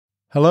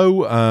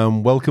Hello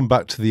and welcome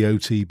back to the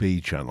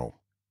OTB channel.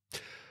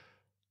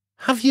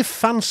 Have you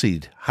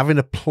fancied having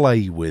a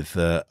play with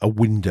a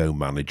window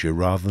manager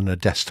rather than a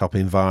desktop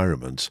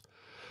environment?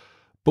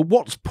 But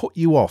what's put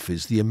you off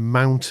is the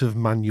amount of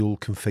manual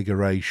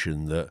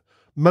configuration that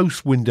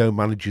most window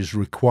managers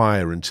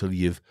require until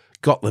you've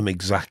got them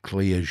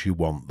exactly as you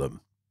want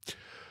them.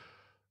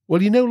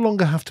 Well, you no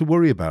longer have to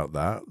worry about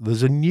that.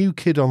 There's a new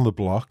kid on the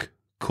block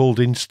called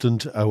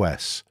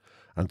InstantOS,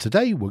 and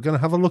today we're going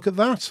to have a look at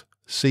that.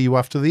 See you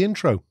after the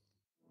intro.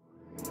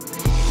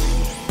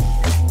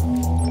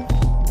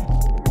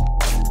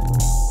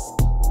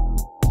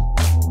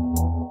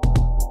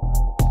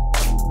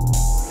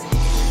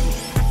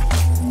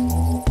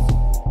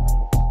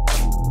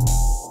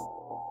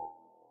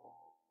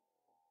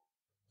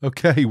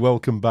 Okay,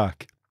 welcome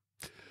back.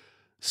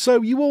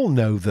 So you all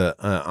know that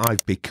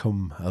I've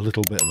become a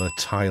little bit of a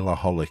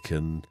tilerholic,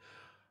 and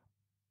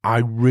I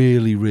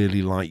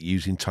really like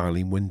using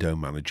tiling window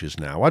managers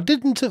now. I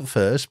didn't at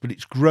first, but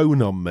it's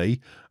grown on me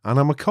and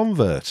I'm a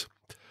convert.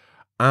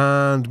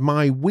 And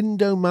my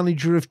window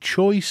manager of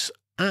choice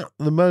at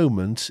the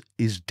moment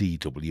is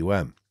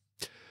DWM.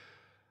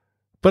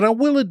 But I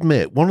will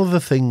admit, one of the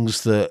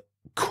things that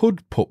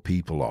could put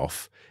people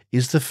off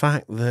is the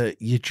fact that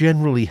you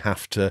generally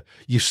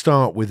you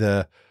start with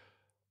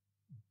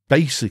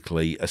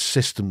basically a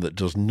system that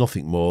does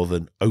nothing more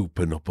than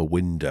open up a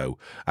window,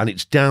 and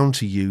it's down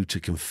to you to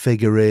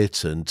configure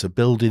it and to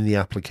build in the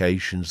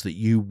applications that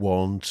you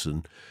want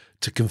and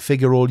to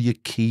configure all your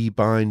key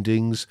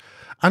bindings,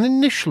 and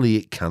initially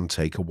it can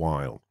take a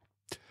while.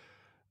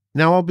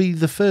 Now, I'll be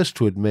the first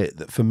to admit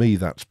that for me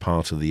that's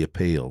part of the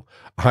appeal.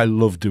 I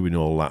love doing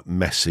all that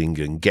messing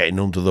and getting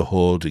under the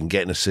hood and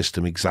getting a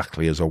system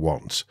exactly as I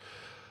want.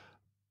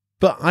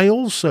 But I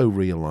also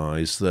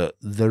realise that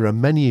there are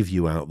many of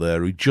you out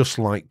there who just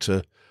like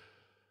to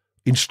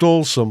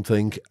install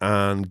something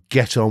and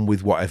get on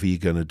with whatever you're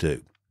going to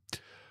do.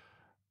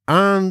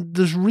 And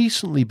there's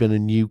recently been a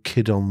new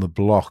kid on the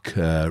block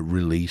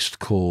released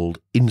called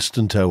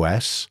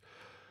InstantOS,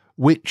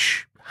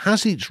 which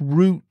has its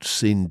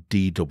roots in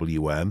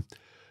DWM,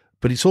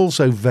 but it's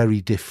also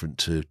very different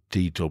to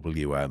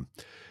DWM.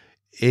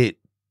 It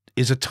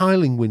is a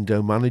tiling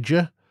window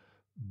manager,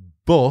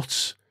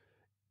 but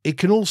it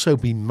can also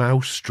be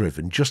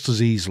mouse-driven just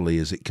as easily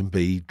as it can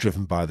be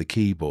driven by the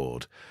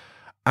keyboard.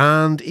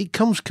 And it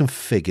comes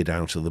configured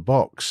out of the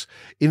box.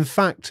 In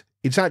fact,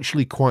 it's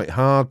actually quite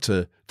hard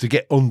to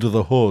get under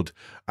the hood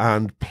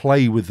and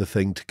play with the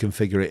thing to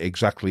configure it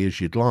exactly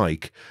as you'd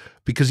like,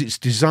 because it's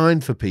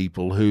designed for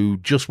people who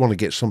just want to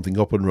get something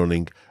up and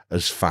running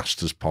as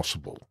fast as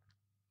possible.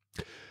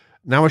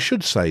 Now, I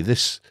should say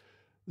this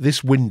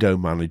window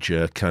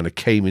manager kind of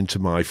came into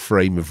my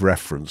frame of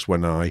reference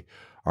when I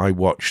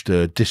watched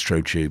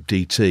DistroTube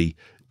DT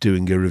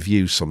doing a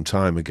review some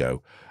time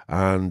ago,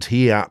 and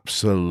he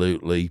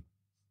absolutely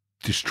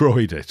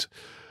destroyed it.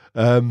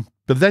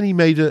 But then he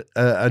made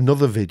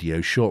another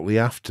video shortly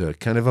after,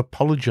 kind of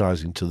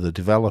apologising to the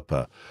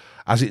developer,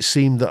 as it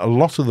seemed that a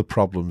lot of the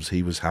problems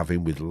he was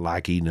having with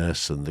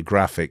lagginess and the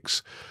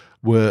graphics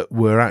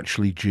were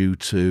actually due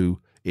to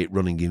it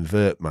running in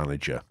Vert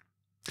Manager.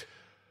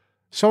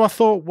 So I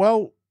thought,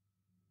 well,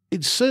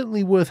 it's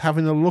certainly worth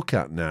having a look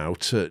at now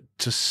to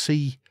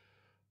see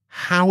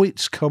how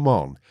it's come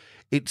on.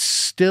 It's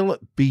still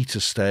at beta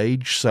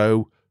stage,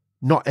 so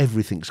not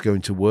everything's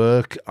going to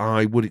work.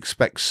 I would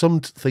expect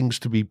some things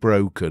to be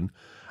broken,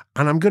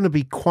 and I'm going to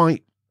be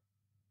quite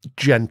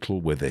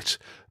gentle with it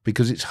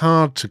because it's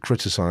hard to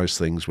criticize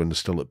things when they're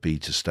still at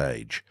beta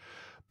stage.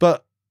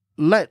 But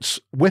let's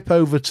whip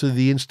over to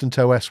the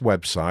InstantOS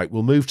website.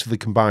 We'll move to the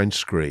combined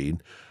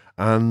screen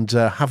and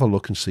have a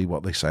look and see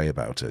what they say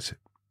about it.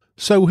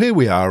 So here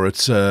we are at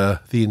the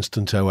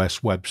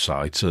InstantOS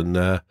website, and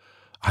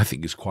I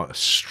think it's quite a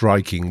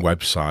striking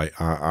website.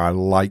 I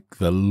like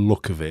the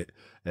look of it.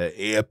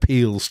 It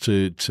appeals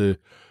to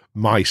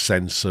my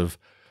sense of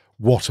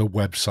what a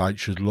website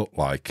should look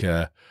like.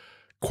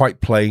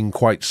 Quite plain,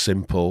 quite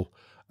simple,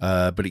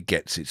 but it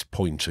gets its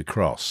point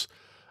across.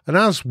 And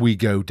as we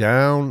go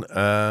down,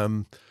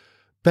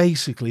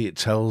 basically it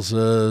tells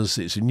us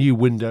it's a new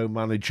window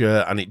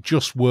manager and it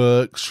just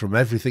works from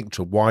everything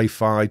to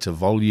Wi-Fi, to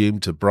volume,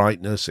 to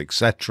brightness,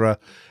 etc.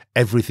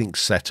 Everything's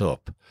set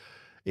up.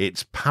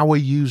 It's power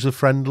user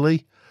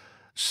friendly,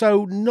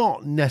 so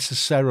not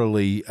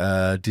necessarily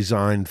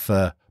designed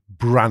for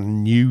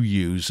brand new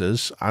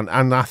users, and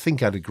I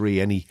think I'd agree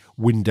any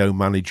window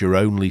manager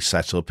only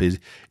setup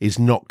is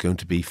not going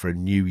to be for a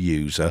new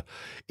user.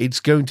 It's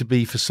going to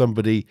be for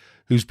somebody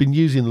who's been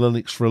using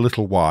Linux for a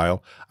little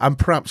while and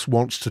perhaps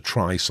wants to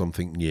try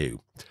something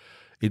new.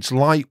 It's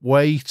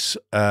lightweight,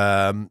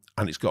 and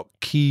it's got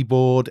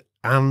keyboard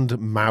and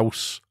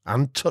mouse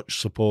and touch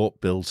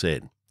support built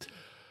in.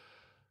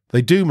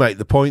 They do make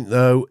the point,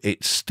 though,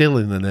 it's still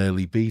in an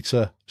early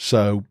beta,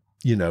 so,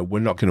 you know, we're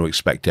not going to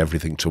expect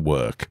everything to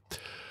work.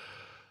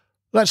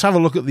 Let's have a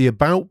look at the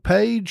About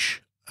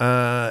page,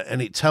 and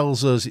it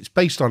tells us it's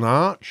based on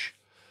Arch.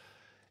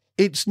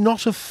 It's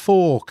not a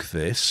fork,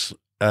 this.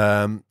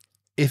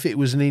 if it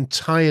was an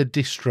entire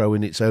distro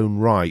in its own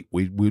right,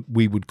 we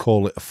would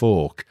call it a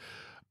fork.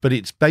 But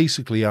it's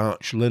basically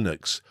Arch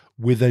Linux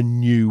with a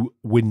new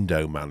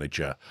window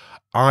manager.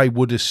 I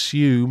would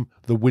assume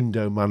the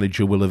window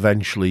manager will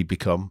eventually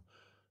become,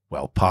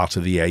 well, part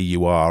of the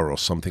AUR or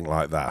something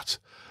like that.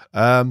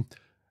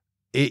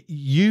 It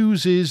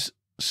uses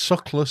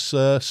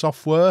suckless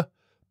software,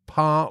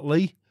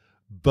 partly,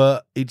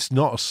 but it's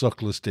not a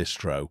suckless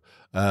distro.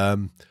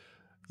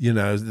 You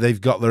know,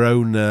 they've got their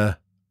own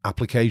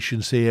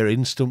applications here: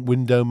 Instant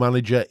Window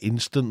Manager,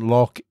 Instant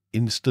Lock,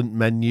 Instant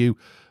Menu.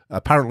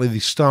 Apparently they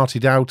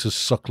started out as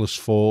suckless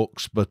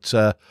forks, but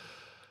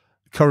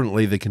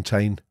currently they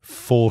contain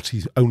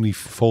only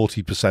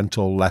 40%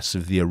 or less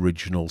of the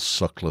original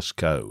suckless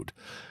code.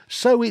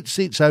 So it's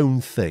its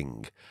own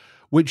thing,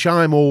 which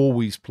I'm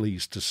always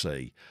pleased to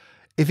see.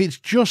 If it's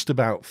just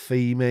about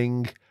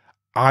theming,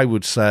 I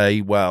would say,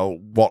 well,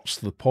 what's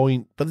the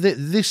point? But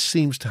this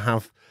seems to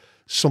have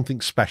something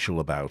special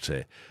about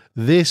it.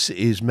 This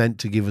is meant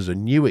to give us a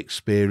new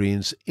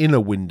experience in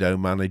a window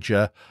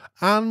manager,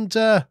 and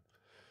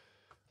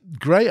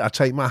great, I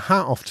take my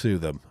hat off to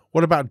them.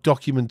 What about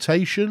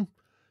documentation?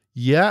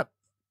 Yeah,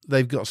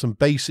 they've got some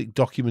basic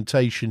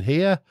documentation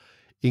here,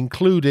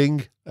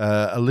 including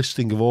a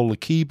listing of all the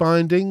key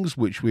bindings,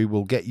 which we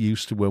will get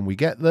used to when we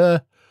get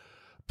there.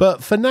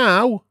 But for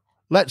now,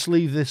 let's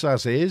leave this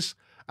as is,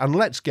 and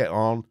let's get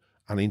on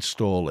and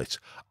install it.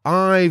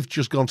 I've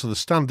just gone to the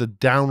standard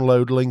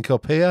download link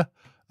up here.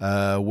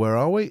 Where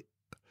are we?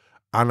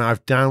 And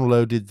I've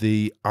downloaded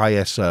the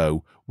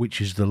ISO, which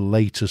is the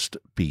latest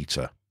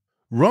beta.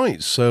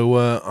 Right, so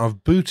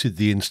I've booted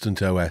the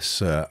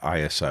InstantOS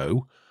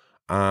ISO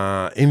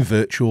in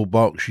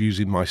VirtualBox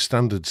using my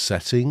standard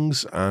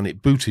settings, and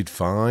it booted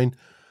fine,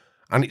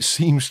 and it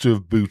seems to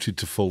have booted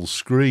to full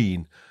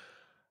screen.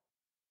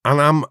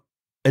 And I'm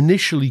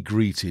initially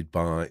greeted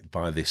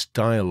by this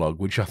dialogue,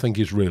 which I think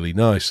is really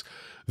nice.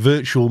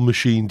 Virtual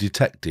machine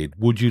detected.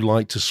 Would you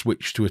like to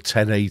switch to a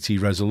 1080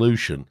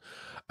 resolution?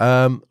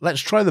 Let's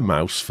try the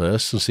mouse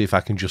first and see if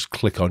I can just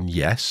click on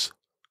yes.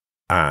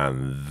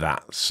 And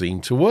that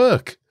seemed to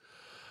work.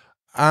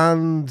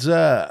 And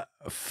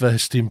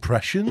first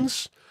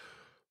impressions,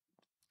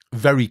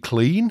 very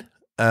clean.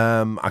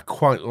 I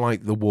quite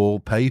like the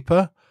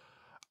wallpaper.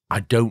 I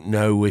don't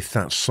know if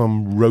that's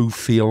some row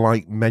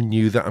feel-like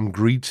menu that I'm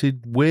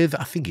greeted with.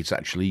 I think it's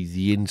actually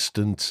the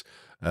Instant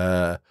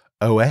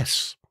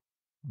OS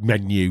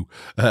menu,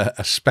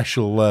 a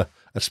special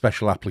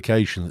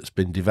application that's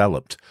been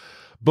developed.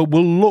 But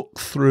we'll look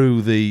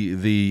through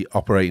the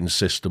operating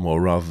system,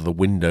 or rather the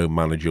window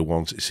manager,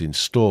 once it's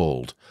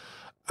installed.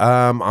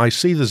 I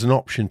see there's an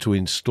option to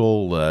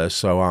install there,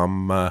 so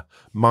I'm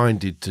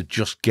minded to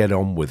just get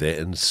on with it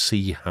and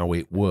see how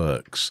it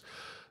works.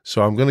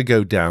 So I'm going to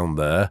go down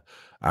there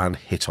and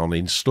hit on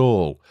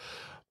install.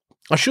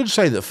 I should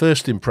say that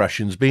first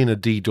impressions, being a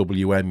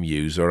DWM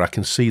user, I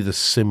can see the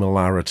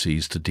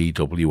similarities to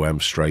DWM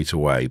straight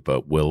away,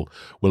 but we'll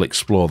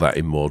explore that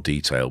in more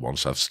detail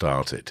once I've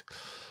started.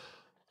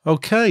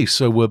 Okay,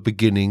 so we're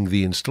beginning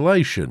the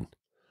installation,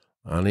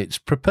 and it's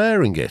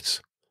preparing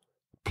it.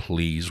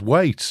 Please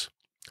wait.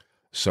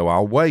 So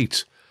I'll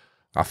wait.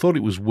 I thought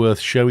it was worth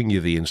showing you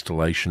the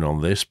installation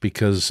on this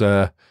because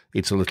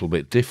it's a little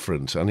bit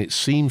different, and it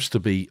seems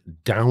to be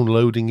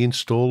downloading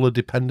installer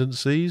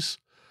dependencies.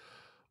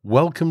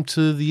 Welcome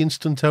to the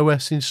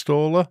InstantOS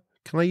installer.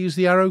 Can I use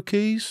the arrow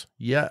keys?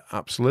 Yeah,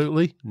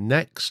 absolutely.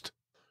 Next.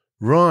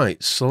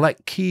 Right,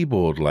 select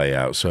keyboard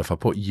layout. So if I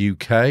put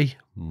UK,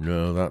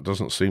 no, that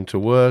doesn't seem to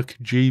work.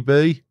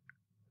 GB.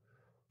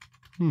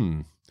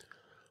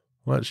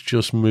 Let's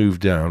just move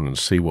down and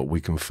see what we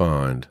can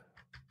find.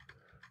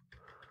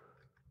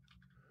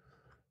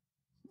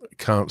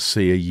 Can't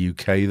see a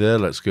UK there.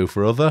 Let's go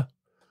for other.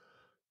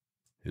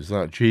 Is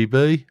that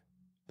GB?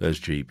 There's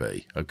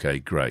GB. Okay,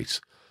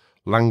 great.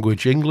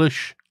 Language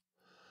English.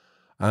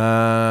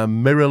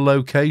 Mirror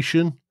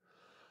location.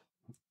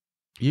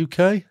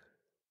 UK.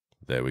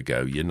 There we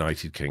go.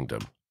 United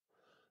Kingdom.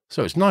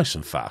 So it's nice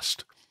and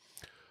fast.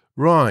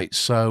 Right,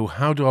 so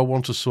how do I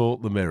want to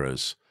sort the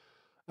mirrors?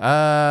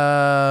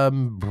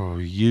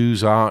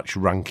 Use Arch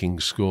ranking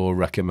score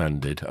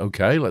recommended.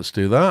 Okay, let's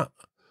do that.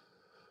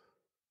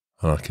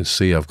 And I can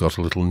see I've got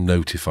a little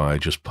notifier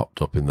just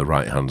popped up in the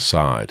right-hand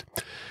side.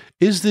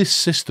 Is this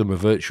system a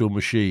virtual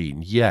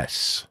machine?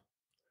 Yes.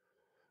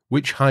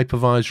 Which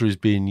hypervisor is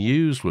being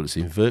used? Well, it's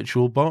in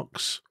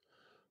VirtualBox.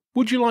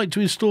 Would you like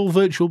to install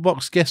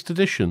VirtualBox Guest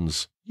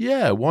Editions?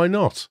 Yeah, why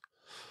not?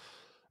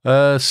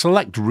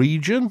 Select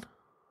region.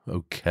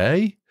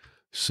 Okay.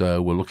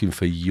 So we're looking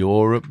for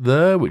Europe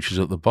there, which is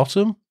at the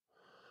bottom.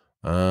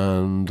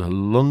 And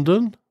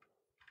London.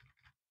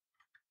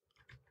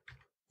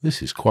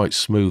 This is quite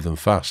smooth and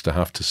fast, I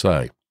have to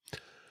say.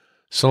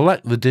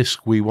 Select the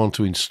disk we want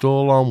to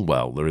install on.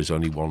 Well, there is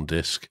only one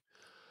disk.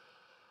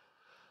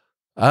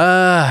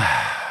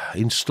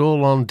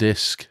 Install on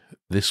disk.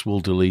 This will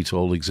delete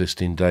all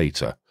existing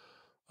data.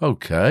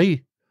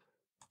 Okay.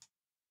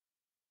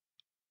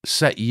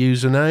 Set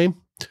username.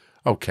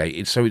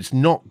 Okay, so it's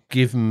not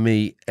given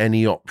me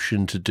any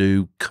option to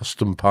do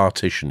custom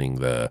partitioning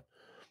there.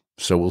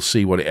 So we'll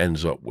see what it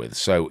ends up with.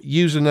 So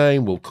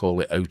username, we'll call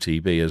it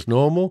OTB as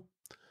normal.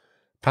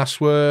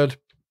 Password.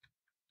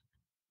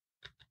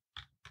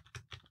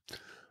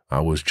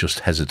 I was just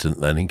hesitant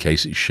then in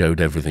case it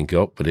showed everything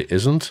up, but it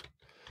isn't.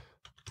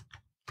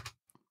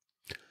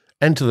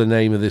 Enter the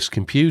name of this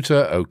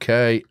computer.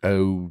 Okay,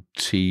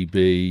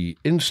 OTB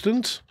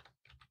Instant.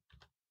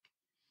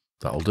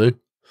 That'll do.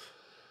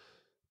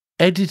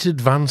 Edit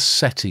advanced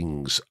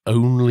settings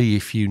only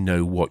if you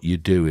know what you're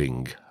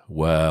doing.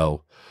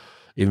 Well,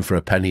 in for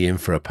a penny, in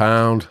for a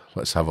pound.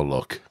 Let's have a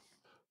look.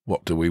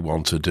 What do we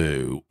want to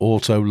do?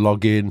 Auto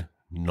login?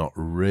 Not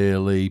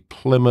really.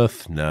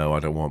 Plymouth? No, I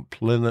don't want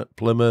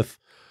Plymouth.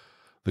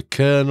 The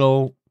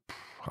kernel?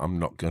 I'm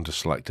not going to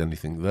select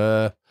anything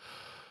there.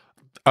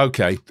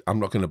 Okay, I'm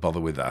not going to bother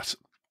with that.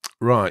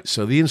 Right,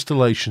 so the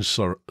installation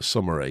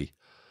summary.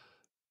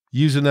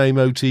 Username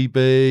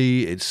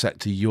OTB, it's set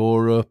to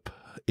Europe,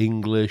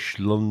 English,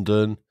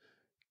 London.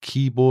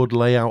 Keyboard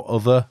layout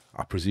other,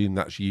 I presume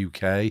that's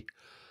UK.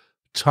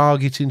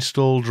 Target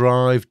install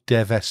drive,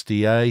 dev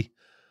SDA,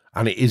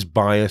 and it is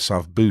BIOS.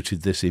 I've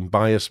booted this in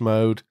BIOS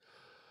mode.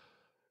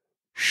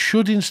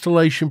 Should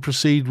installation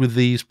proceed with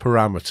these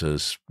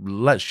parameters?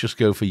 Let's just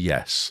go for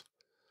yes.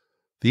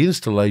 The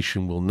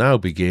installation will now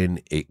begin.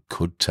 It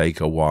could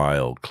take a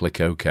while. Click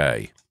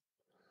OK.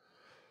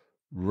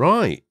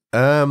 Right.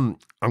 I'm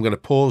going to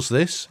pause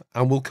this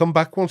and we'll come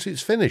back once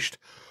it's finished.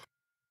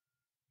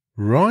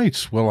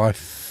 Right. Well, I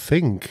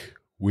think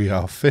we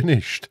are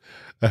finished.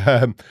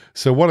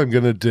 So what I'm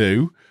going to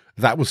do,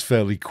 that was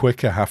fairly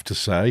quick, I have to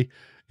say,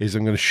 is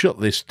I'm going to shut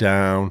this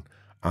down.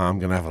 I'm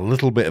going to have a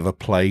little bit of a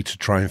play to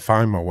try and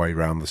find my way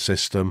around the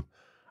system,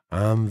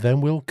 and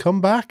then we'll come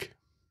back.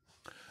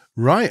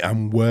 Right,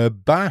 and we're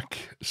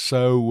back.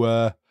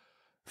 So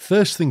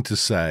first thing to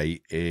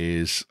say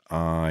is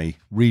I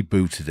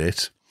rebooted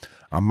it.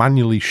 I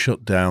manually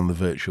shut down the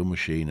virtual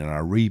machine and I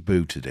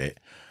rebooted it,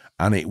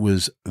 and it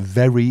was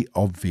very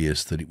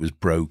obvious that it was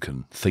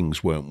broken.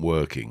 Things weren't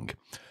working.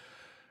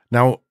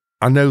 Now,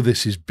 I know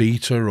this is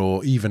beta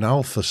or even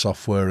alpha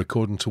software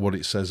according to what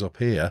it says up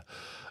here,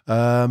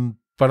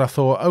 but I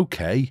thought,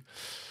 okay,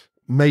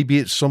 maybe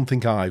it's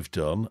something I've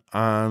done,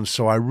 and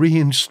so I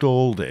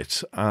reinstalled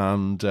it,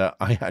 and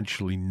I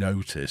actually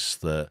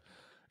noticed that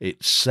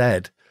it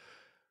said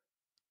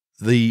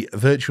the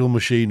virtual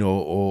machine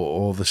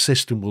or the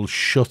system will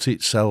shut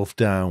itself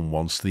down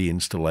once the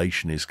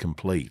installation is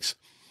complete.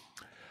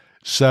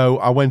 So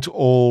I went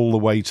all the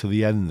way to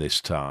the end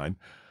this time.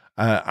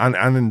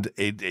 And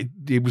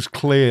it was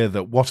clear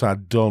that what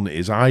I'd done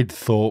is I'd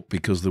thought,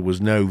 because there was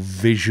no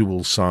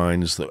visual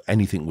signs that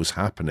anything was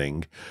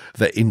happening,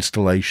 that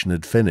installation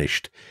had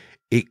finished.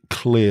 It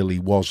clearly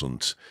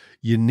wasn't.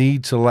 You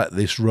need to let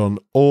this run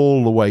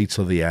all the way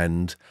to the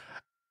end.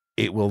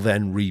 It will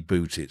then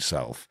reboot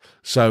itself.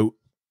 So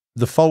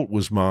the fault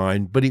was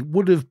mine, but it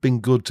would have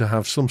been good to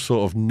have some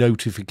sort of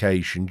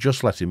notification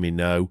just letting me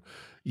know,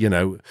 you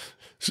know,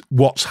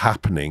 what's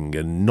happening,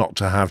 and not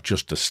to have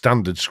just a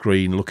standard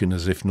screen looking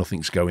as if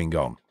nothing's going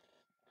on.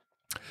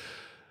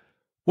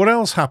 What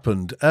else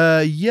happened?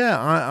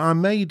 I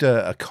made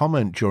a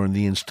comment during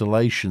the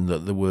installation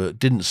that there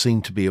didn't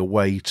seem to be a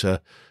way to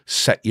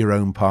set your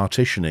own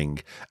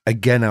partitioning.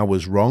 Again, I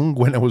was wrong.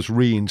 When I was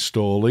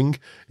reinstalling,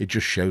 it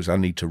just shows I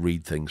need to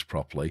read things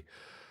properly.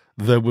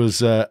 There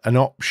was an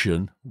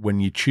option when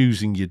you're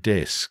choosing your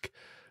disk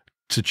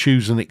to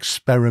choose an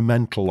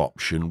experimental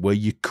option where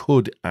you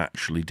could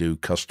actually do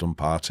custom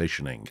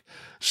partitioning.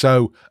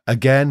 So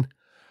again,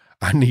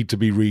 I need to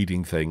be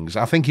reading things.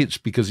 I think it's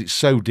because it's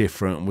so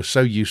different and we're so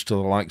used to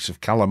the likes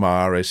of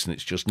Calamaris and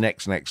it's just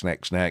next.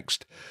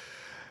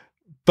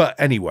 But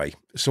anyway,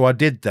 so I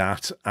did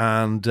that,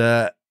 and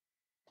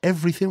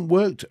everything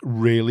worked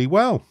really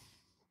well.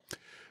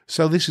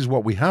 So this is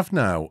what we have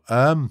now,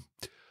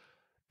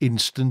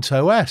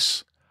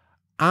 InstantOS.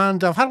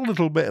 And I've had a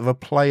little bit of a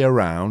play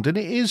around, and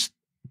it is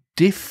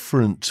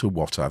different to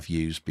what I've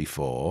used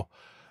before.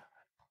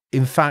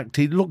 In fact,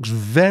 it looks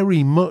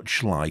very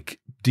much like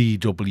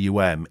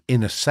DWM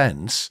in a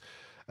sense.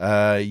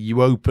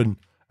 You open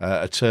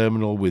a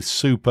terminal with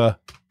super,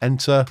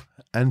 enter,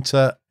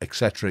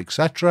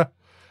 etc.,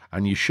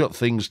 and you shut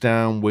things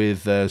down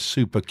with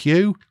super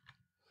Q.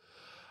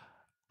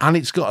 And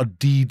it's got a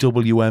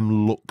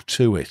DWM look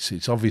to it.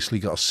 It's obviously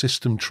got a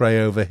system tray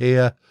over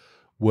here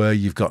where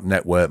you've got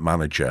Network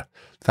Manager.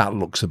 That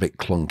looks a bit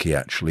clunky,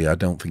 actually. I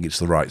don't think it's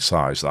the right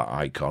size, that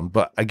icon.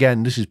 But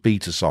again, this is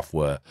beta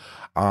software.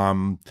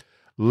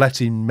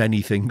 Letting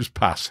many things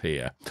pass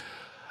here.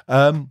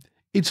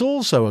 It's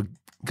also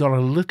got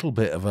a little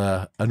bit of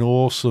an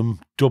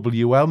awesome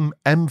WM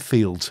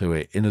feel to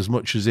it, in as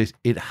much as it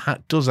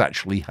does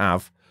actually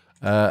have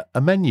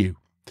a menu.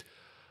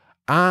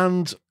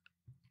 And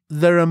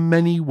there are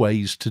many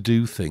ways to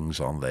do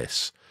things on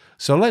this.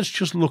 So let's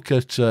just look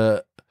at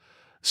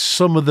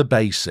some of the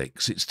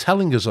basics. It's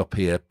telling us up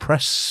here,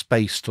 press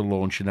space to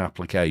launch an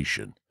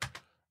application.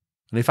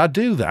 And if I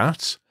do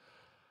that,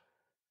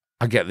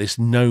 I get this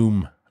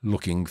GNOME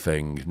looking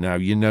thing. Now,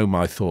 you know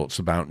my thoughts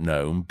about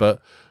GNOME,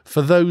 but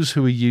for those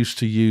who are used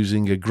to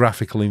using a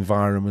graphical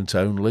environment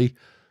only,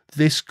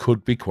 this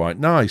could be quite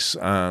nice.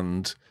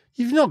 And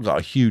you've not got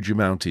a huge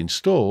amount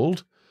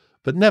installed,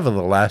 but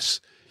nevertheless,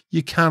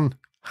 you can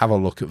have a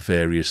look at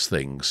various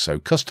things. So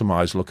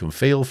customize look and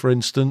feel, for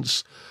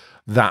instance,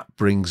 that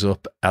brings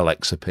up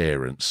LX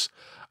appearance.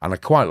 And I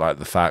quite like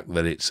the fact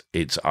that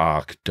it's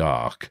arc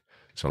dark.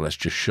 So let's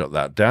just shut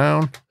that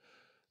down.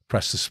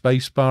 Press the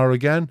space bar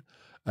again.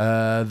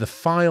 The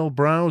file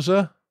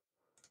browser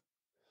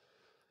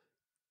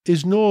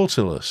is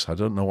Nautilus. I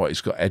don't know what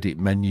it's got edit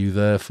menu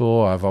there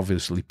for. I've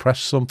obviously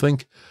pressed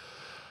something.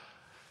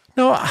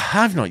 No,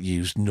 I've not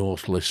used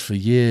Nautilus for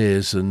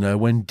years, and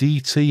when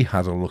DT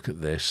had a look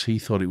at this, he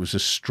thought it was a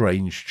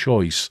strange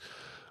choice.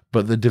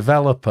 But the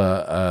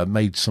developer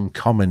made some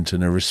comment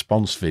in a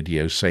response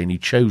video saying he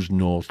chose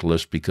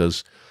Nautilus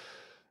because,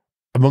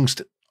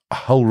 amongst a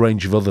whole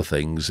range of other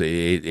things,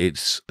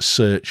 its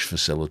search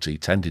facility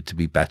tended to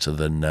be better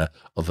than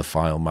other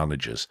file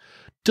managers.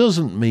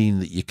 Doesn't mean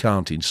that you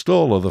can't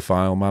install other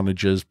file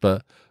managers,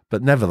 but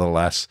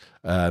nevertheless,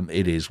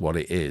 it is what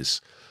it is.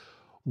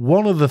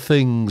 One of the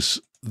things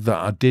that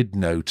I did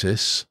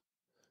notice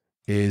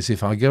is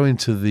if I go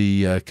into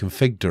the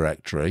config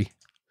directory,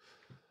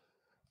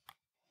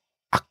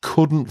 I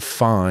couldn't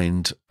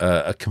find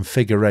a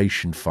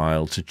configuration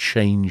file to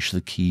change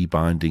the key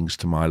bindings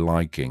to my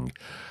liking.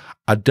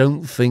 I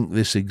don't think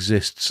this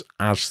exists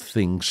as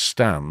things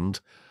stand,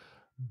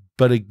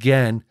 but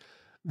again,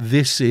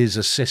 this is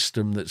a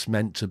system that's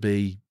meant to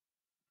be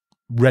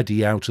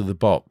ready out of the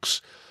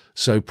box.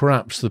 So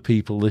perhaps the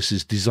people this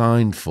is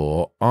designed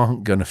for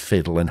aren't going to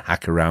fiddle and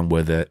hack around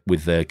with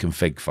their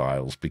config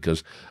files,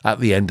 because at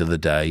the end of the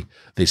day,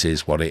 this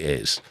is what it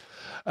is.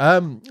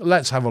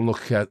 Let's have a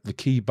look at the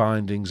key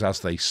bindings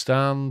as they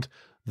stand.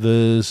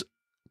 There's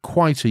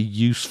quite a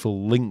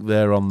useful link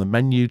there on the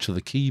menu to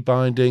the key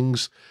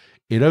bindings.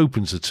 It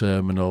opens a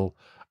terminal,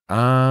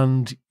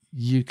 and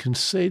you can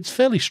see it's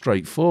fairly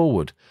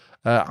straightforward.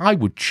 I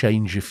would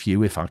change a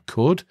few if I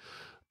could,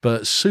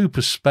 but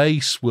Super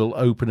Space will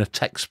open a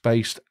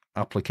text-based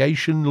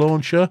application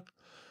launcher.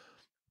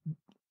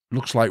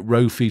 Looks like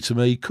Rofi to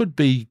me. Could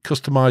be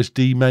customized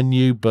D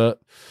menu, but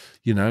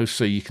you know,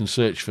 so you can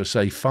search for,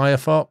 say,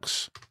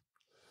 Firefox,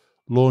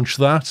 launch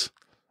that,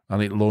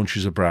 and it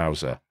launches a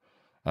browser.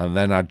 And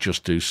then I'd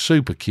just do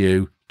Super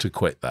Q to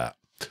quit that.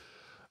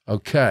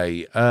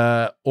 Okay,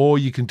 or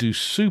you can do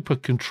Super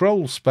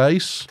Control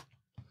Space,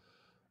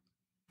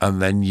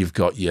 and then you've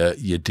got your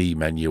D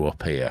menu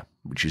up here,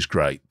 which is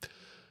great.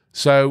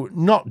 So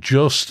not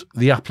just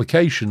the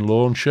application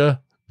launcher,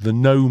 the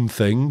GNOME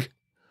thing,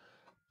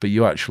 but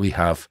you actually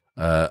have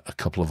a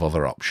couple of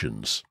other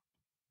options.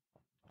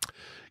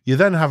 You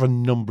then have a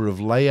number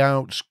of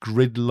layouts: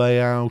 grid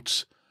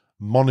layout,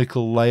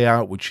 monocle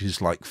layout, which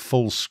is like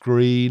full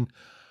screen,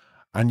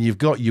 and you've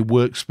got your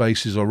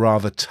workspaces, or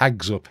rather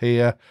tags, up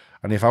here.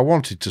 And if I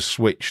wanted to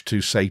switch to,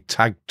 say,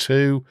 tag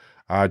 2,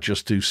 I'd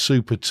just do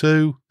Super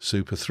 2,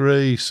 Super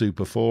 3,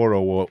 Super 4,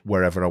 or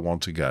wherever I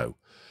want to go.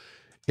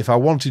 If I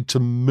wanted to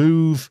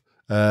move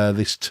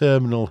this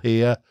terminal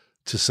here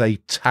to, say,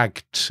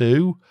 tag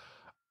 2,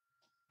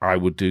 I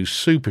would do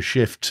Super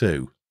Shift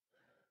 2.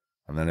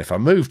 And then if I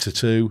move to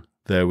 2,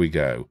 there we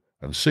go.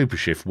 And Super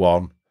Shift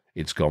 1,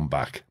 it's gone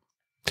back.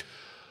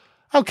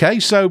 Okay,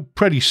 so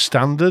pretty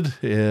standard,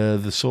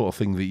 the sort of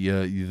thing that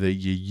you're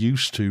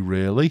used to,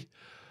 really.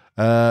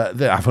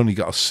 I've only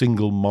got a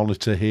single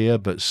monitor here,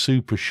 but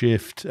Super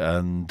Shift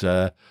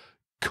and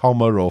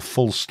comma or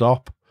full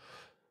stop.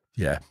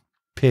 Yeah,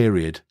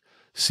 period.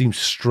 Seems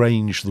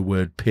strange, the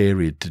word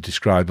period, to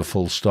describe a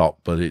full stop,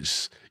 but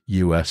it's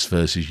US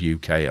versus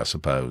UK, I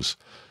suppose.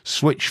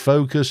 Switch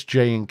focus,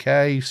 J and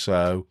K.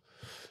 So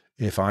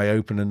if I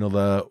open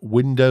another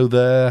window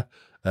there,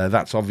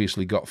 that's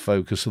obviously got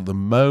focus at the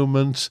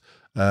moment.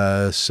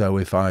 So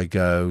if I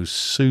go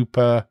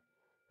Super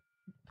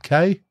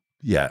K,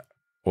 yeah,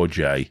 or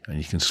J, and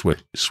you can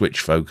switch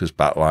focus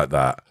back like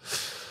that.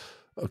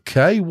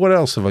 Okay, what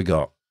else have I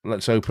got?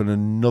 Let's open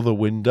another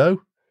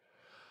window.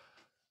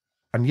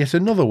 And yet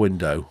another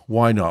window.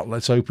 Why not?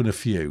 Let's open a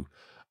few.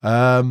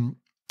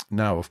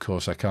 Now, of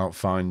course, I can't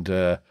find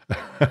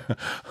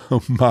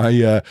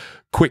my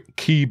quick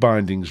key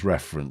bindings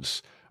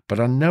reference, but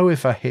I know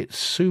if I hit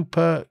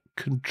Super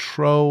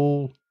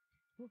Control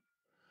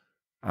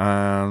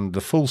and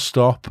the full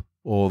stop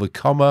or the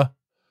comma,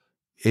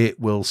 it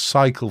will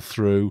cycle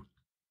through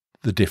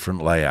the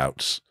different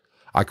layouts.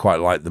 I quite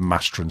like the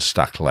master and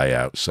stack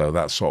layout, so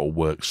that sort of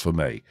works for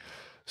me.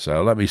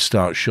 So let me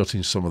start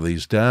shutting some of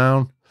these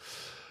down.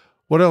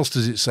 What else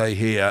does it say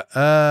here?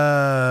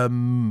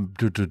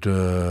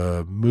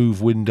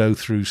 Move window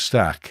through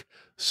stack.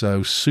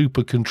 So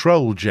Super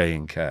Control J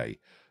and K.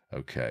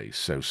 Okay,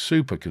 so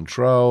Super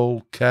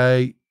Control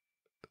K.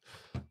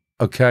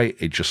 Okay,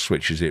 it just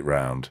switches it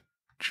round.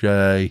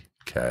 J,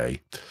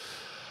 K.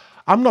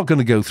 I'm not going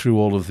to go through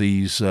all of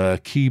these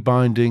key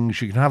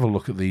bindings. You can have a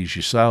look at these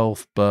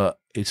yourself, but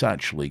it's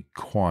actually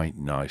quite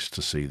nice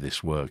to see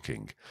this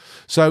working.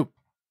 So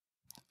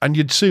and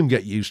you'd soon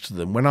get used to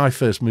them. When I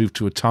first moved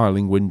to a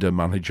tiling window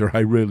manager, I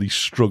really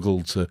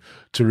struggled to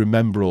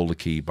remember all the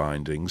key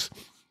bindings.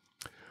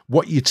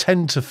 What you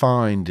tend to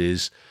find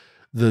is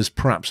there's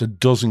perhaps a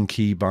dozen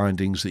key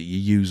bindings that you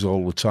use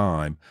all the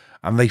time,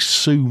 and they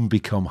soon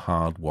become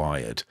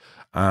hardwired.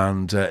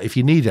 And if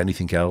you need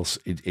anything else,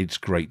 it's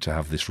great to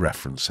have this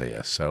reference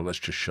here. So let's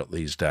just shut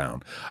these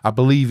down. I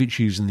believe it's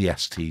using the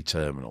ST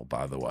terminal,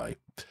 by the way.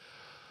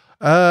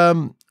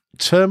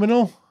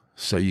 Terminal,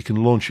 so you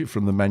can launch it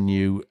from the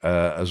menu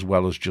as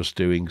well as just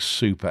doing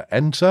super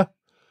enter.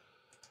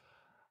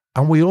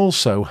 And we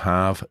also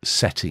have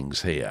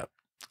settings here.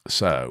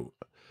 So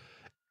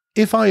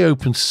if I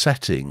open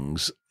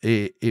settings,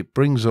 it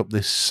brings up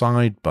this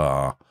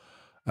sidebar,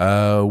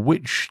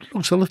 which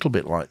looks a little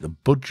bit like the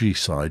budgie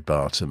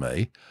sidebar to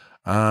me.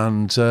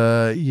 And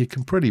you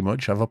can pretty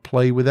much have a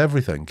play with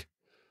everything.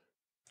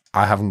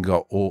 I haven't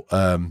got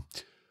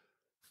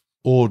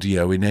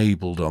audio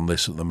enabled on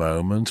this at the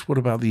moment. What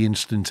about the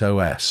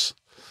InstantOS?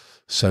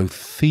 So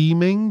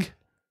theming,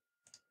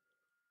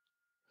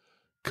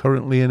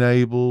 currently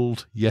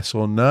enabled, yes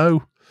or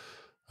no?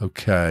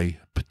 Okay,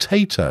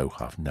 potato.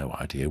 I have no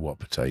idea what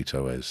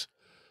potato is.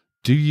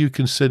 Do you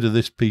consider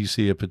this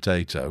PC a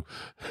potato?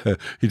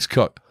 It's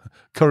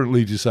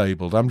currently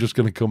disabled. I'm just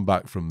going to come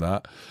back from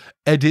that.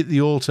 Edit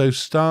the auto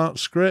start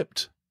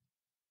script,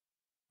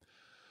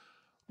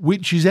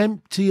 which is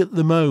empty at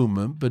the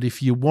moment, but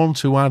if you want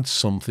to add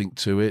something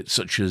to it,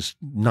 such as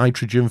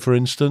nitrogen, for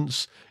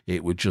instance,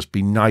 it would just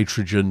be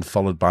nitrogen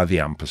followed by the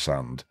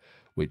ampersand,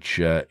 which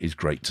is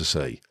great to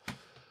see.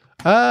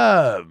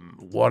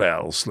 What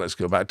else? Let's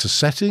go back to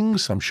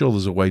settings. I'm sure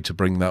there's a way to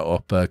bring that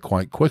up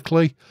quite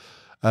quickly.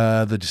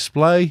 The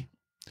display,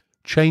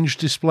 change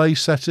display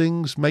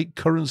settings, make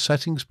current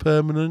settings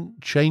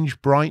permanent, change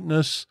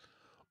brightness,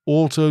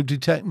 auto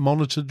detect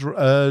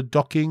monitor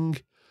docking,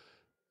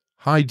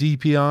 high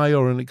DPI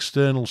or an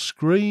external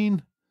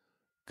screen.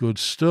 Good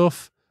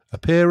stuff.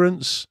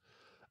 Appearance,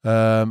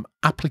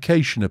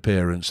 application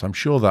appearance. I'm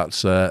sure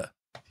that's that's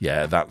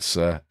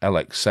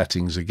LX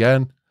settings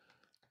again.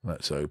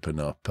 Let's open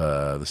up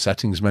the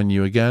settings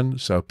menu again.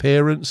 So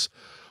appearance.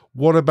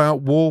 What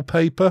about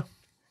wallpaper?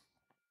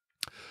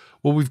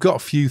 Well, we've got a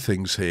few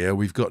things here.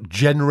 We've got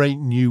generate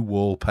new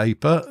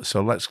wallpaper.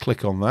 So let's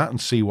click on that and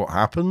see what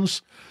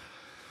happens.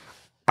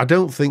 I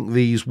don't think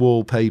these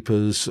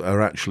wallpapers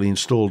are actually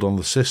installed on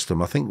the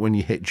system. I think when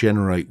you hit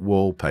generate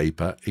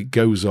wallpaper, it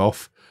goes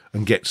off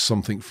and gets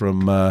something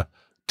from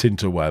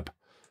Tinterweb.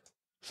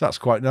 So that's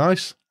quite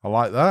nice. I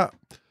like that.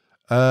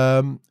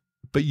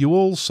 But you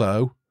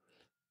also,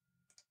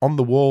 on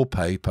the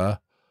wallpaper,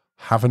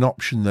 have an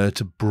option there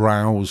to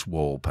browse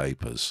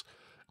wallpapers.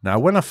 Now,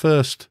 when I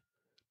first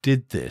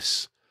did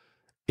this,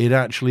 it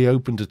actually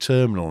opened a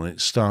terminal and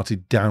it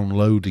started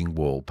downloading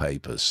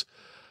wallpapers.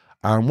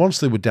 And once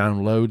they were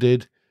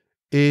downloaded,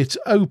 it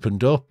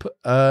opened up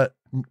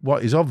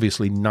what is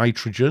obviously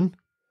nitrogen.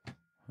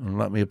 And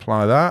let me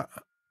apply that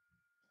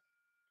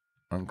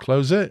and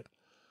close it.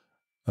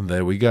 And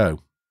there we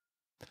go.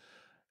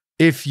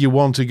 If you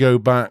want to go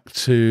back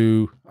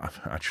to,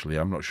 actually,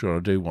 I'm not sure I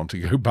do want to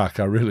go back.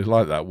 I really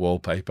like that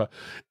wallpaper.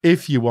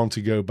 If you want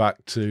to go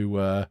back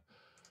to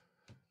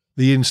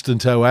the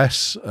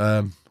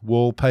InstantOS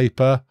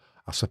wallpaper,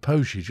 I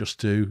suppose you just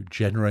do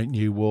generate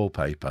new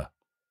wallpaper.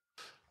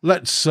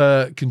 Let's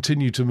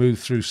continue to move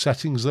through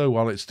settings, though,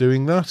 while it's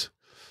doing that.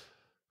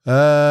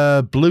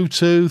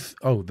 Bluetooth.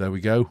 Oh, there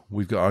we go.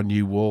 We've got our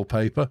new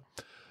wallpaper.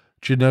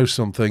 Do you know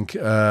something?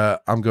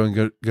 I'm going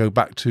to go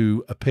back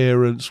to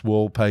appearance,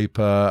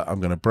 wallpaper. I'm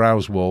going to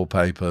browse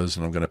wallpapers,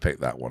 and I'm going to pick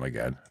that one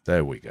again.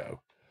 There we go.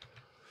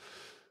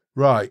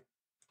 Right.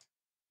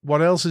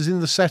 What else is in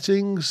the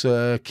settings?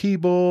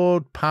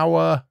 Keyboard,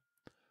 power.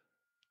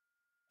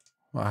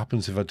 What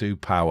happens if I do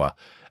power?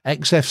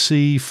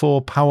 XFC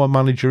for Power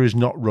Manager is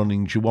not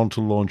running. Do you want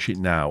to launch it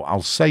now?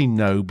 I'll say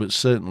no, but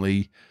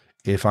certainly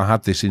if I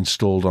had this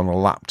installed on a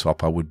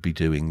laptop, I would be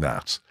doing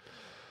that.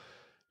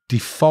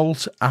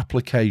 Default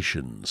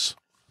applications.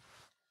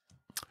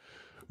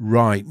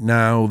 Right,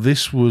 now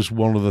this was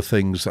one of the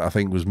things that I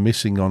think was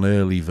missing on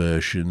early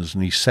versions,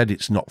 and he said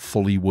it's not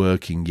fully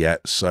working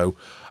yet, so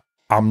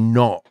I'm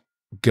not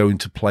going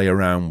to play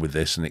around with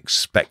this and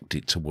expect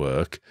it to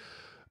work.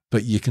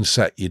 But you can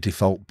set your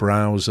default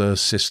browser,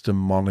 system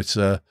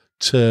monitor,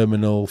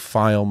 terminal,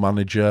 file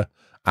manager,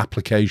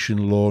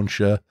 application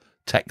launcher,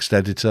 text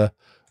editor.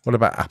 What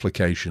about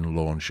application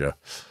launcher?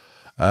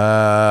 What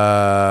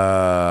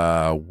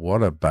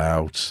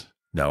about...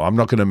 No, I'm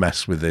not going to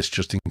mess with this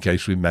just in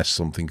case we mess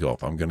something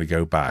up. I'm going to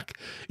go back.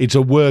 It's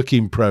a work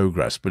in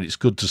progress, but it's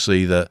good to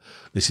see that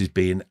this is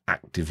being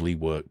actively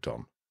worked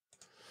on.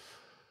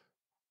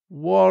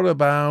 What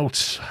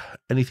about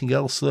anything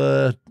else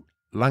there?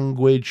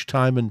 Language,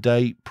 time and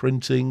date,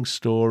 printing,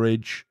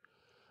 storage,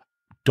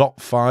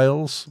 dot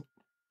files.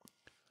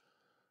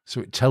 So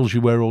it tells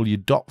you where all your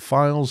dot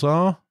files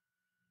are,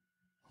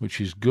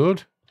 which is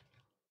good.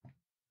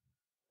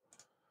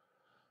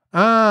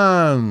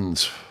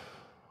 And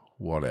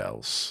what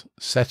else?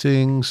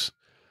 Settings.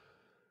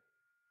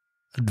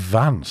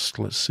 Advanced.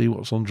 Let's see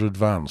what's under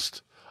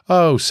advanced.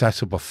 Oh,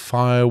 set up a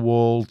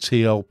firewall,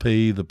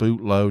 TLP, the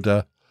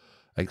bootloader,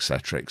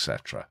 etc.,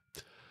 etc.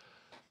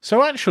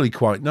 So actually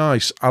quite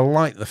nice. I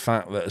like the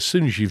fact that as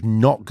soon as you've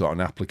not got an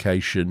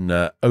application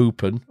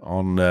open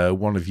on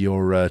one of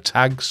your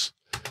tags,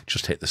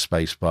 just hit the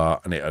space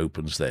bar and it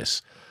opens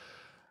this.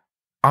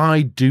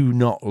 I do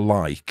not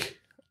like,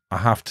 I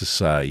have to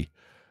say,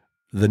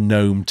 the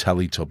GNOME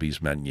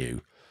Teletubbies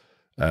menu,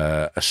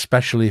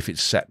 especially if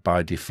it's set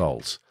by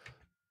default.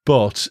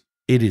 But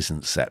it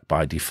isn't set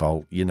by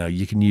default. You know,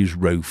 you can use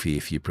Rofi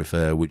if you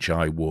prefer, which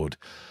I would.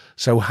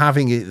 So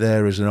having it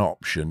there as an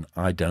option,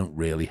 I don't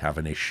really have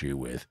an issue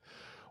with.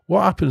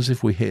 What happens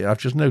if we hit, I've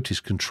just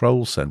noticed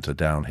Control Center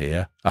down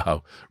here.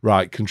 Oh,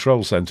 right,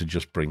 Control Center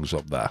just brings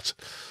up that.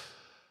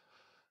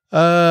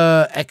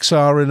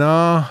 XR and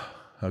R.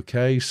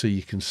 Okay, so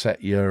you can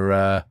set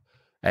your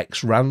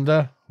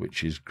X-Randa,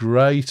 which is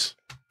great.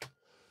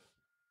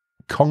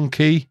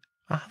 Conky.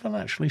 I haven't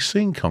actually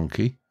seen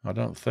Conky, I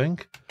don't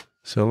think.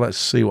 So let's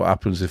see what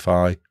happens if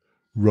I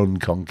run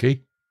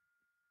Conky.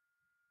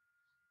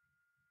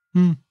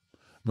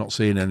 Not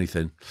seeing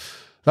anything.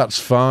 That's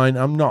fine.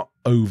 I'm not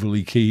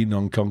overly keen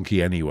on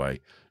Conky anyway.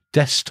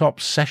 Desktop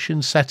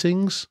session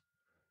settings.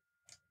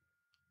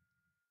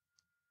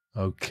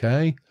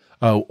 Okay.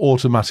 Oh,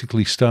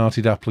 automatically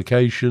started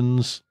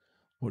applications.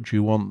 What do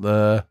you want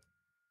there?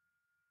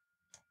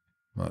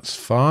 That's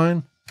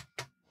fine.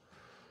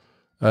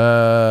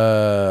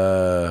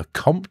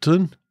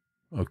 Compton.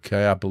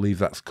 Okay, I believe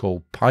that's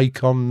called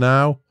PyCon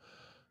now.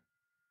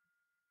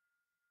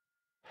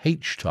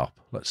 HTOP.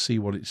 Let's see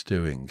what it's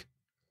doing.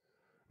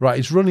 Right,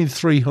 it's running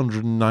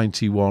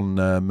 391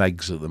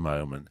 megs at the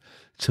moment.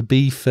 To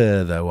be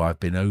fair, though, I've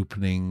been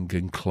opening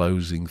and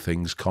closing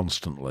things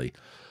constantly.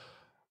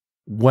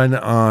 When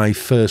I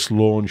first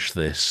launched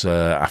this,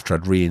 after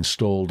I'd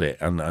reinstalled it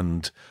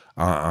and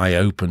I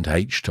opened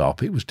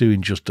HTOP, it was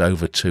doing just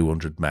over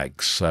 200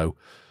 megs, so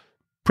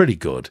pretty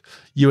good.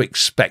 You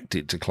expect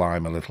it to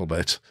climb a little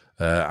bit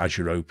as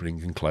you're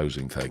opening and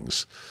closing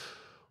things.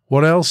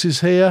 What else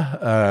is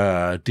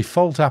here?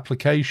 Default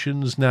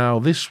applications. Now,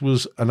 this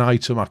was an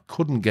item I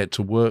couldn't get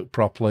to work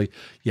properly.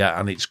 Yeah,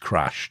 and it's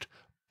crashed.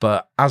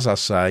 But as I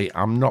say,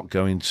 I'm not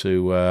going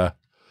to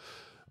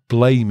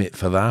blame it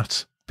for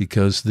that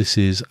because this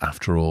is,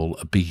 after all,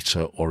 a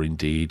beta or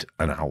indeed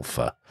an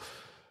alpha.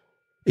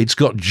 It's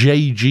got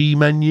JG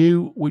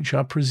menu, which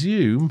I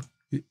presume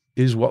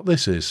is what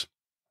this is.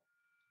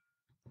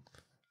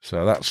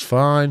 So that's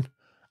fine.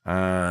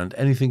 And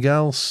anything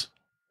else?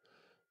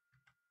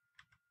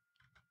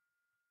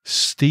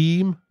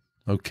 Steam.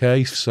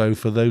 Okay, so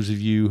for those of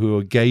you who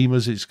are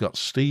gamers, it's got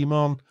Steam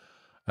on.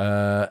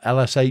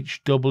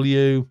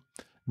 LSHW,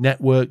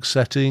 network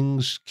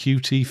settings,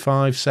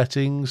 Qt5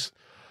 settings,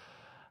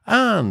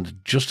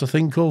 and just a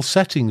thing called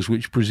settings,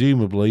 which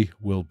presumably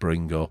will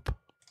bring up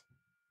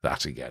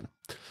that again.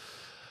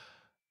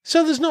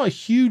 So there's not a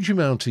huge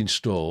amount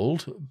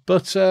installed,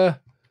 but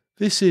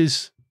this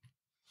is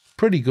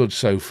pretty good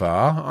so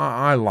far.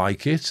 I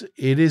like it.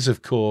 It is,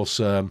 of course,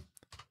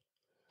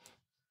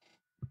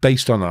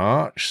 based on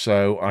Arch,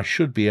 so I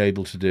should be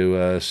able to do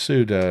a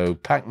sudo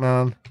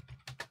pacman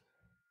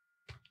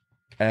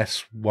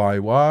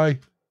syy,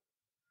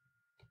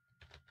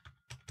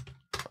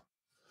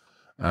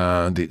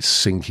 and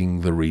it's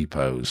syncing the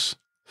repos.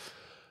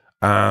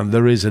 And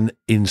there is an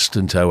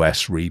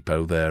InstantOS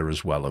repo there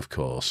as well, of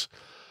course.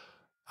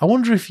 I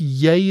wonder if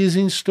Yay is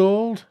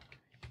installed.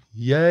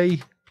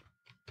 Yay,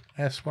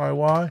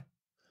 syy.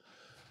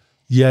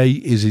 Yay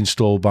is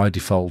installed by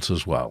default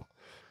as well.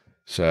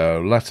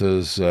 So let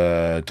us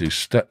do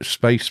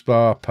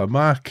spacebar per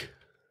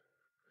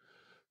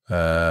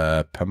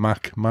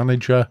Mac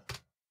manager.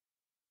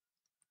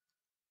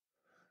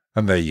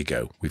 And there you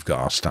go. We've got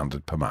our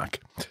standard per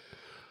Mac.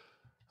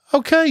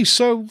 Okay,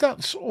 so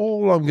that's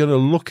all I'm going to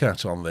look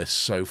at on this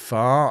so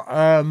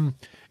far.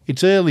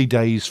 It's early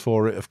days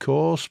for it, of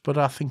course, but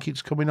I think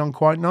it's coming on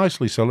quite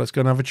nicely. So let's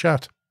go and have a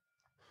chat.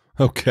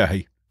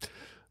 Okay,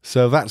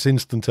 so that's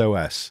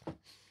InstantOS.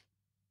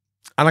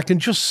 And I can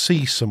just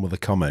see some of the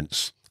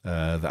comments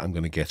that I'm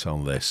going to get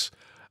on this.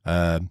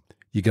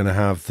 You're going to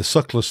have the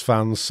Suckless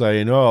fans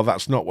saying, oh,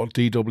 that's not what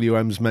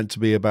DWM's meant to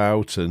be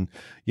about. And,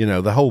 you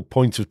know, the whole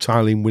point of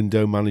tiling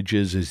window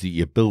managers is that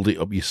you build it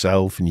up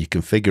yourself and you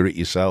configure it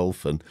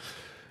yourself and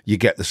you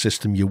get the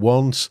system you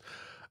want.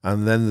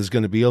 And then there's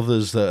going to be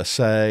others that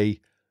say,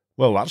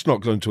 well, that's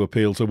not going to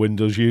appeal to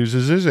Windows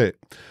users, is it?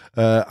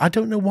 I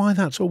don't know why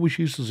that's always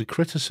used as a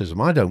criticism.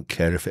 I don't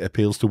care if it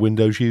appeals to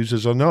Windows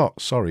users or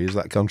not. Sorry, is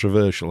that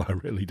controversial? I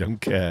really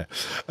don't care.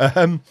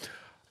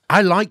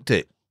 I liked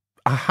it.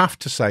 I have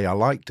to say I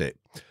liked it.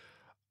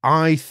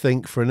 I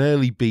think for an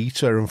early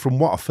beta, and from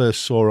what I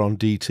first saw on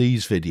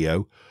DT's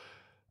video,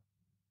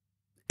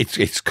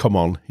 it's come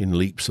on in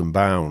leaps and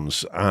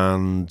bounds.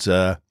 And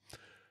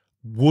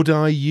would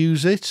I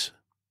use it?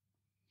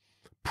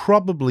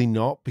 Probably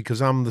not,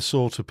 because I'm the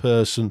sort of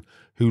person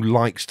who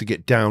likes to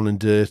get down and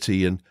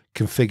dirty and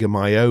configure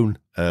my own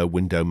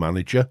window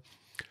manager.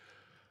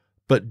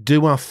 But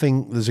do I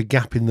think there's a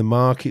gap in the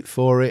market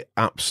for it?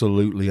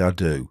 Absolutely, I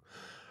do.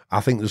 I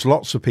think there's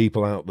lots of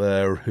people out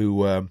there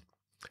who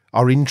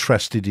are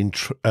interested in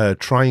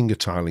trying a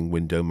tiling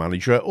window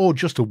manager or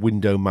just a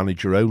window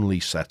manager only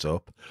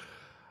setup,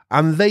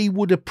 and they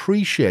would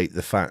appreciate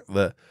the fact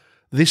that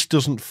this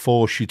doesn't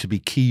force you to be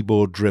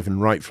keyboard driven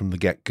right from the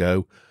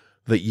get-go,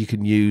 that you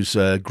can use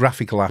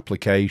graphical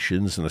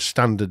applications and a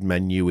standard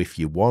menu if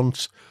you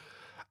want.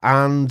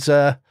 And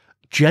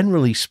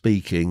generally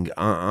speaking,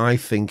 I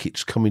think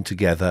it's coming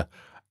together,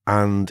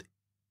 and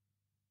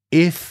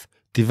if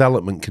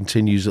development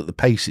continues at the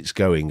pace it's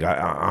going,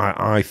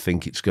 I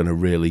think it's going to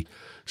really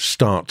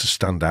start to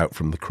stand out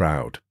from the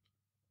crowd.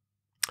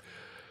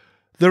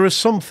 There are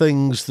some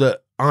things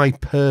that I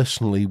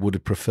personally would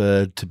have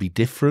preferred to be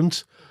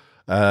different.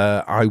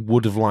 I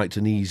would have liked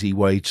an easy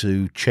way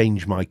to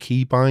change my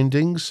key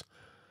bindings,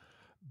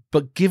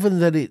 but given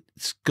that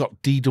it's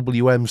got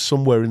DWM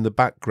somewhere in the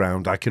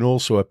background, I can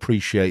also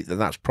appreciate that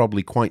that's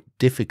probably quite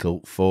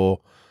difficult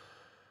for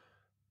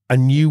a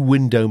new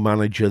window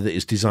manager that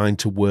is designed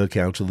to work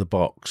out of the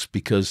box,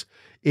 because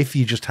if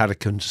you just had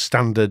a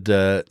standard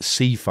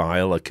C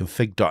file, a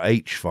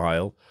config.h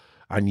file,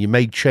 and you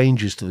made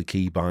changes to the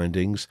key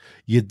bindings,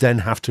 you'd then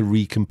have to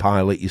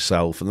recompile it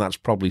yourself, and that's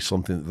probably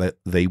something that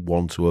they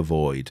want to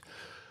avoid.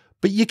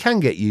 But you can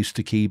get used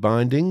to key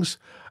bindings,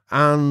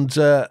 and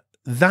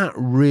that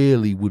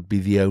really would be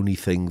the only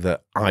thing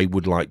that I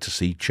would like to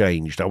see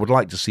changed. I would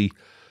like to see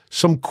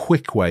some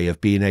quick way of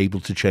being able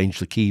to change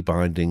the key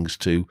bindings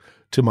to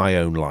my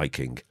own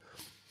liking.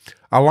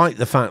 I like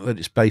the fact that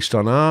it's based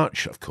on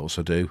Arch. Of course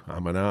I do.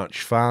 I'm an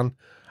Arch fan.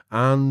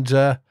 And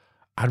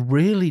I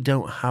really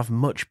don't have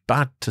much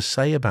bad to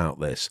say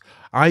about this.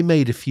 I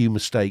made a few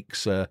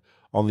mistakes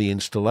on the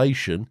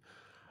installation,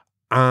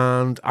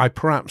 and I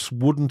perhaps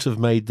wouldn't have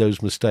made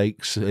those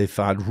mistakes if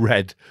I'd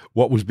read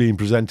what was being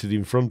presented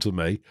in front of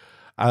me.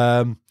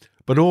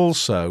 But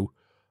also,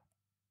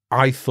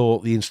 I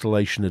thought the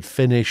installation had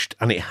finished,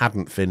 and it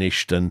hadn't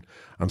finished, and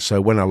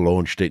so when I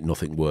launched it,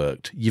 nothing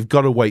worked. You've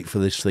got to wait for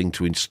this thing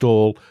to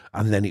install,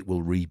 and then it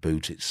will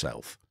reboot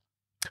itself.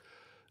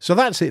 So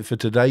that's it for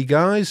today,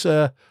 guys.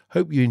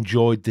 Hope you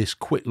enjoyed this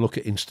quick look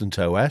at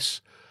InstantOS.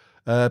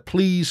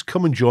 Please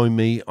come and join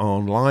me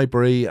on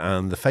Library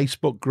and the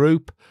Facebook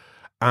group.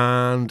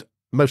 And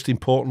most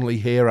importantly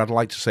here, I'd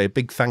like to say a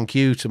big thank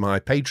you to my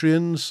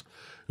Patreons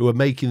who are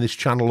making this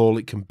channel all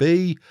it can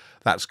be.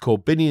 That's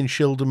Corbinian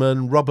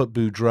Schilderman, Robert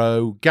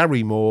Boudreau,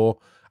 Gary Moore,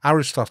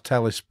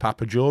 Aristotelis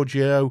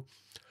Papagiorgio,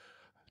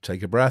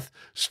 take a breath,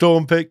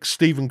 Stormpick,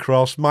 Stephen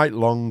Cross, Mike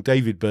Long,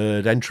 David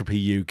Bird,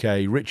 Entropy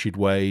UK, Richard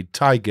Wade,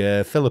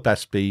 Tiger, Philip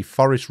SB,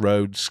 Forrest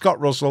Rhodes, Scott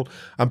Russell,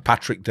 and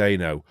Patrick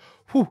Dano.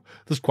 Whew,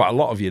 there's quite a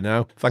lot of you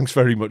now. Thanks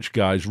very much,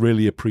 guys.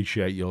 Really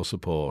appreciate your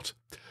support.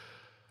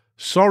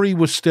 Sorry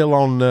we're still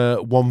on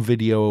one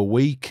video a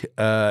week.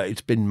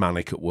 It's been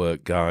manic at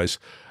work, guys.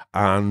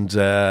 And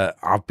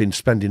I've been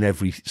spending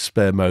every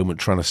spare moment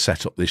trying to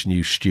set up this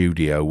new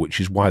studio, which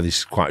is why this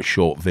is quite a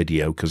short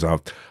video, because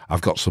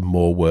I've got some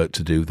more work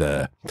to do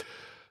there.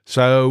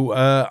 So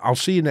I'll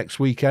see you next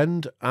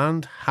weekend,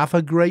 and have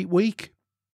a great week.